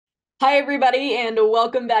Hi, everybody, and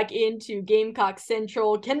welcome back into Gamecock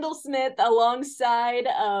Central. Kendall Smith alongside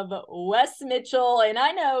of Wes Mitchell. And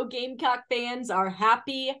I know Gamecock fans are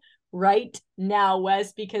happy right now,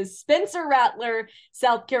 Wes, because Spencer Rattler,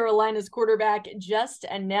 South Carolina's quarterback, just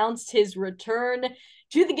announced his return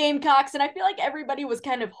to the Gamecocks. And I feel like everybody was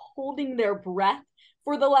kind of holding their breath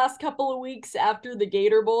for the last couple of weeks after the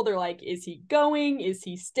Gator Bowl. They're like, is he going? Is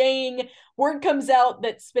he staying? Word comes out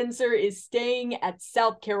that Spencer is staying at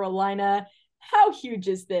South Carolina. How huge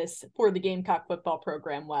is this for the Gamecock football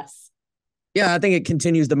program, Wes? Yeah, I think it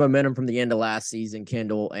continues the momentum from the end of last season,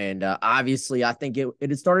 Kendall. And obviously, I think it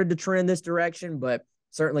had started to trend this direction, but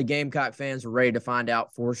certainly Gamecock fans were ready to find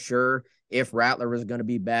out for sure if Rattler was going to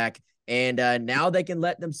be back. And now they can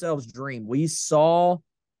let themselves dream. We saw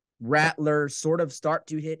Rattler sort of start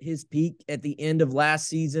to hit his peak at the end of last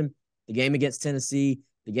season, the game against Tennessee,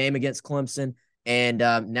 the game against Clemson. And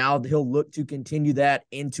now he'll look to continue that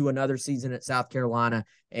into another season at South Carolina.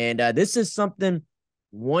 And this is something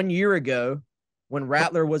 1 year ago when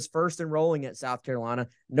Rattler was first enrolling at South Carolina,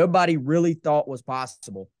 nobody really thought was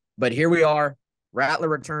possible. But here we are, Rattler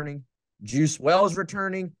returning, Juice Wells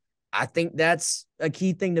returning. I think that's a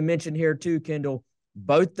key thing to mention here too, Kendall.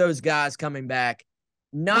 Both those guys coming back,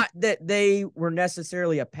 not that they were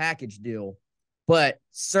necessarily a package deal, but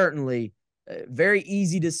certainly very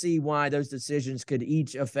easy to see why those decisions could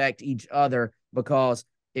each affect each other, because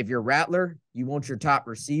if you're Rattler, you want your top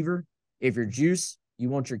receiver. If you're Juice, you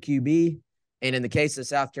want your QB. And in the case of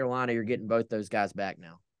South Carolina, you're getting both those guys back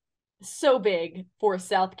now. So big for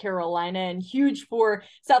South Carolina and huge for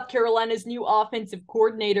South Carolina's new offensive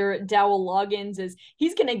coordinator, Dowell Loggins, as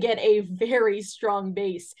he's going to get a very strong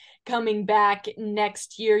base coming back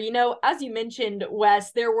next year. You know, as you mentioned,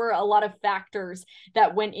 Wes, there were a lot of factors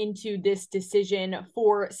that went into this decision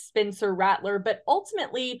for Spencer Rattler, but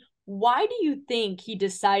ultimately, why do you think he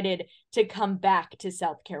decided to come back to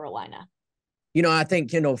South Carolina? I think,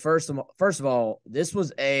 Kendall, first of all, this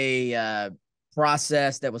was a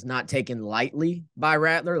process that was not taken lightly by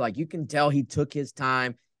Rattler. Like, you can tell he took his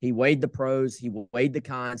time. He weighed the pros, he weighed the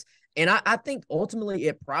cons. And I think ultimately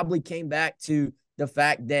it probably came back to the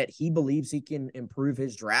fact that he believes he can improve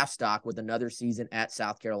his draft stock with another season at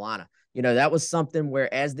South Carolina. That was something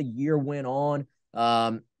where as the year went on,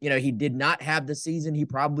 he did not have the season he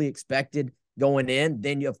probably expected going in.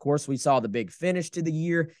 Then, of course, we saw the big finish to the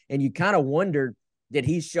year, and you kind of wondered, did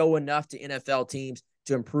he show enough to NFL teams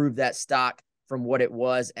to improve that stock from what it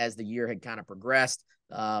was as the year had kind of progressed?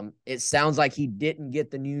 It sounds like he didn't get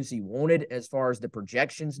the news he wanted as far as the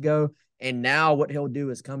projections go. And now what he'll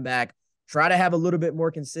do is come back, try to have a little bit more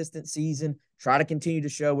consistent season, try to continue to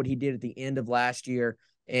show what he did at the end of last year.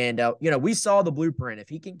 And, we saw the blueprint. If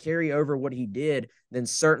he can carry over what he did, then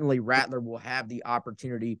certainly Rattler will have the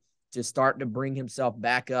opportunity to start to bring himself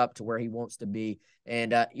back up to where he wants to be.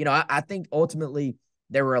 And, I think ultimately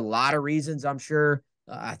there were a lot of reasons, I'm sure.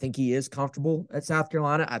 I think he is comfortable at South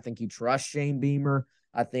Carolina. I think he trusts Shane Beamer.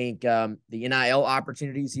 I think the NIL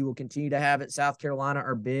opportunities he will continue to have at South Carolina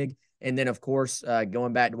are big. And then, of course,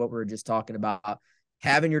 going back to what we were just talking about,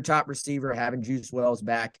 having your top receiver, having Juice Wells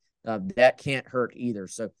back, that can't hurt either.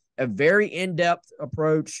 So a very in-depth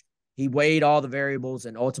approach. He weighed all the variables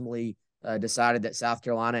and ultimately decided that South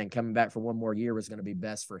Carolina and coming back for one more year was going to be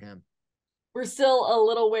best for him. We're still a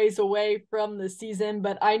little ways away from the season,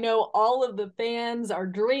 but I know all of the fans are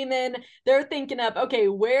dreaming. They're thinking of, okay,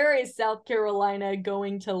 where is South Carolina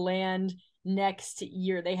going to land next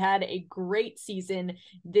year? They had a great season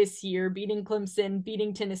this year, beating Clemson,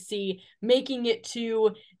 beating Tennessee, making it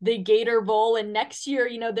to the Gator Bowl. And next year,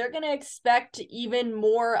 they're going to expect even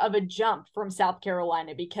more of a jump from South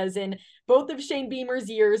Carolina, because in both of Shane Beamer's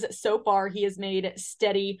years so far, he has made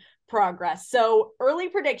steady progress. So early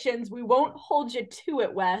predictions, we won't hold you to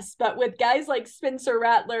it, Wes, but with guys like Spencer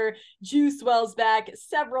Rattler, Juice Wells back,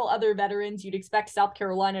 several other veterans, you'd expect South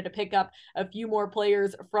Carolina to pick up a few more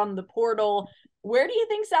players from the portal. Where do you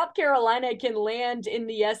think South Carolina can land in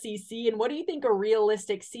the SEC, and what do you think a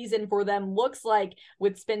realistic season for them looks like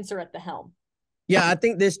with Spencer at the helm? Yeah, I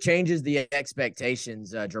think this changes the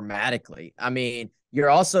expectations dramatically. I mean, you're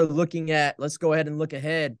also looking at, let's go ahead and look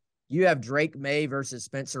ahead. You have Drake May versus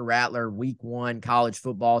Spencer Rattler, week 1, college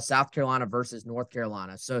football, South Carolina versus North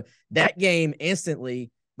Carolina. So that game instantly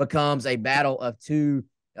becomes a battle of two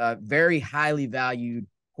very highly valued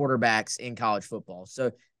quarterbacks in college football.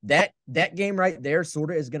 So that game right there sort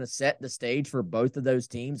of is going to set the stage for both of those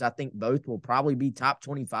teams. I think both will probably be top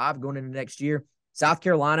 25 going into next year. South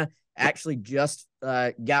Carolina actually just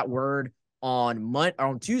got word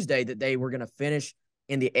on Tuesday that they were going to finish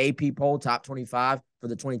in the AP poll top 25 for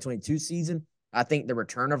the 2022 season. I think the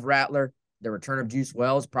return of Rattler, The return of Juice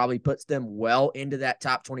Wells probably puts them well into that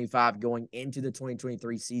top 25 going into the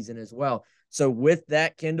 2023 season as well. So with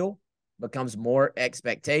that, Kendall, becomes more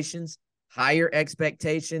expectations, higher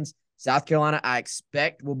expectations. South Carolina, I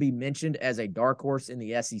expect, will be mentioned as a dark horse in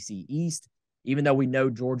the SEC East, even though we know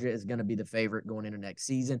Georgia is going to be the favorite going into next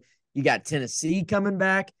season. You got Tennessee coming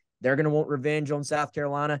back. They're going to want revenge on South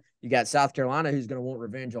Carolina. You got South Carolina who's going to want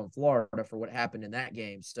revenge on Florida for what happened in that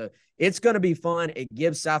game. So it's going to be fun. It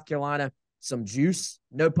gives South Carolina some juice,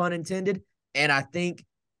 no pun intended. And I think,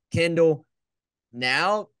 Kendall,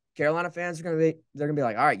 now Carolina fans are going to be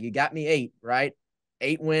like, all right, you got me 8, right?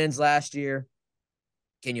 8 wins last year.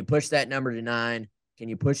 Can you push that number to 9? Can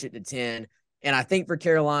you push it to 10? And I think for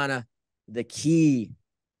Carolina, the key,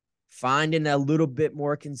 finding a little bit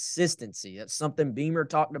more consistency. That's something Beamer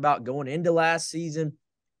talked about going into last season.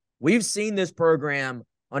 We've seen this program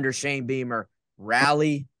under Shane Beamer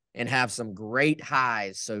rally and have some great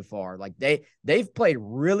highs so far. Like they've played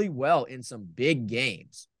really well in some big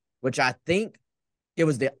games, which I think it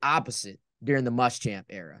was the opposite during the Muschamp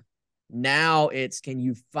era. Now it's, can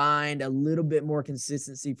you find a little bit more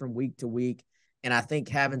consistency from week to week? And I think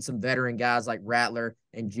having some veteran guys like Rattler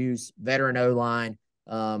and Juice, veteran O-line,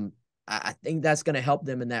 I think that's going to help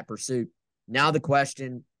them in that pursuit. Now the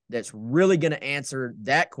question that's really going to answer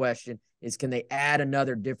that question is, can they add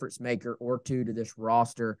another difference maker or two to this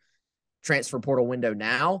roster transfer portal window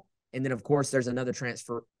now? And then, of course, there's another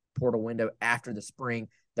transfer portal window after the spring.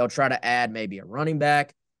 They'll try to add maybe a running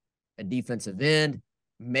back, a defensive end,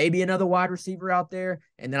 maybe another wide receiver out there.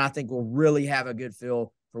 And then I think we'll really have a good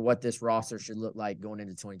feel for what this roster should look like going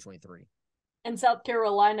into 2023. And South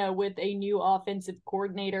Carolina with a new offensive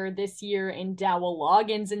coordinator this year in Dowell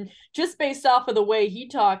Loggins. And just based off of the way he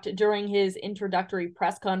talked during his introductory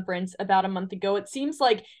press conference about a month ago, it seems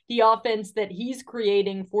like the offense that he's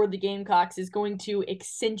creating for the Gamecocks is going to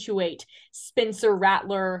accentuate Spencer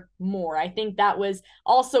Rattler more. I think that was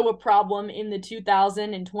also a problem in the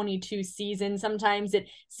 2022 season. Sometimes it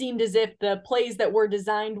seemed as if the plays that were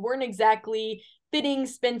designed weren't exactly fitting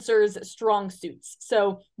Spencer's strong suits.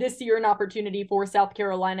 So this year, an opportunity for South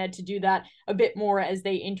Carolina to do that a bit more as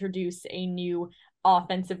they introduce a new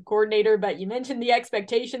offensive coordinator. But you mentioned the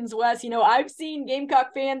expectations, Wes. You know, I've seen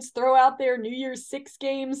Gamecock fans throw out their New Year's 6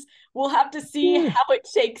 games. We'll have to see how it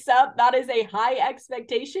shakes up. That is a high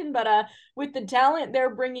expectation, but with the talent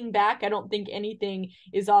they're bringing back, I don't think anything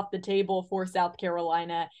is off the table for South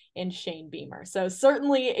Carolina and Shane Beamer. So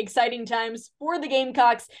certainly exciting times for the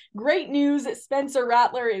Gamecocks. Great news. Spencer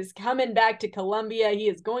Rattler is coming back to Columbia. He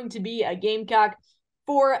is going to be a Gamecock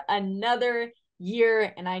for another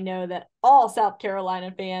year. And I know that all South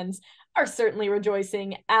Carolina fans are certainly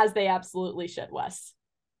rejoicing, as they absolutely should, Wes.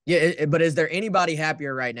 Yeah, but is there anybody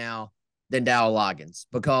happier right now than Dowell Loggins?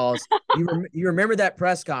 Because you remember that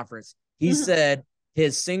press conference. He said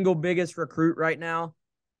his single biggest recruit right now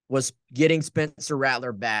was getting Spencer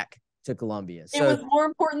Rattler back to Columbia. So it was more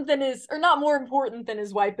important than not more important than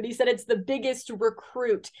his wife, but he said it's the biggest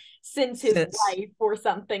recruit since his wife or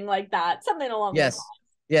something like that. Something along those lines.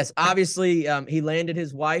 Yes, obviously he landed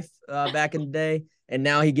his wife back in the day, and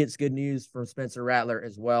now he gets good news from Spencer Rattler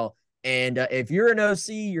as well. And if you're an OC,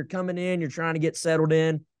 you're coming in, you're trying to get settled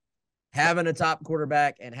in, having a top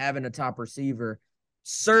quarterback and having a top receiver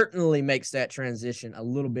certainly makes that transition a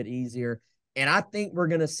little bit easier. And I think we're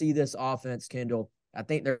going to see this offense, Kendall. I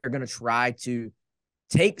think they're going to try to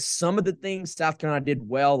take some of the things South Carolina did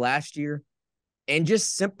well last year and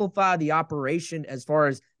just simplify the operation as far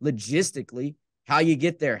as logistically, how you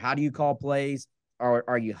get there. How do you call plays?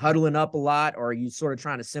 Are you huddling up a lot, or are you sort of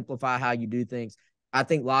trying to simplify how you do things? I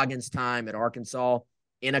think Loggins' time at Arkansas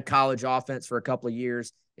in a college offense for a couple of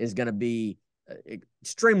years is going to be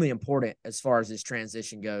extremely important as far as this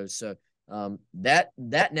transition goes. So that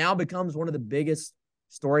now becomes one of the biggest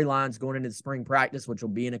storylines going into the spring practice, which will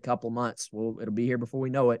be in a couple of months. It'll be here before we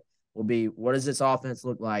know it. Will be, what does this offense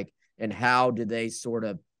look like, and how do they sort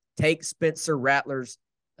of take Spencer Rattler's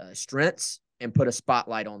strengths and put a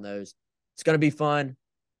spotlight on those? It's going to be fun.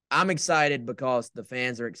 I'm excited because the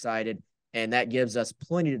fans are excited, and that gives us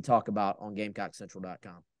plenty to talk about on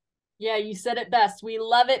GamecockCentral.com. Yeah, you said it best. We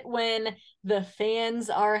love it when the fans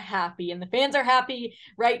are happy, and the fans are happy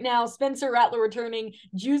right now. Spencer Rattler returning,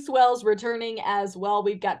 Juice Wells returning as well.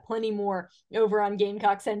 We've got plenty more over on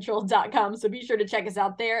GamecockCentral.com, so be sure to check us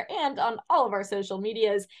out there and on all of our social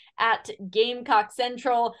medias at Gamecock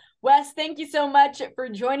Central. Wes, thank you so much for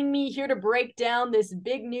joining me here to break down this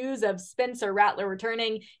big news of Spencer Rattler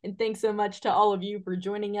returning, and thanks so much to all of you for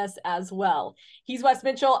joining us as well. He's Wes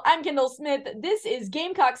Mitchell. I'm Kendall Smith. This is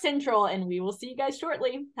Gamecock Central, and we will see you guys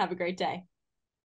shortly. Have a great day.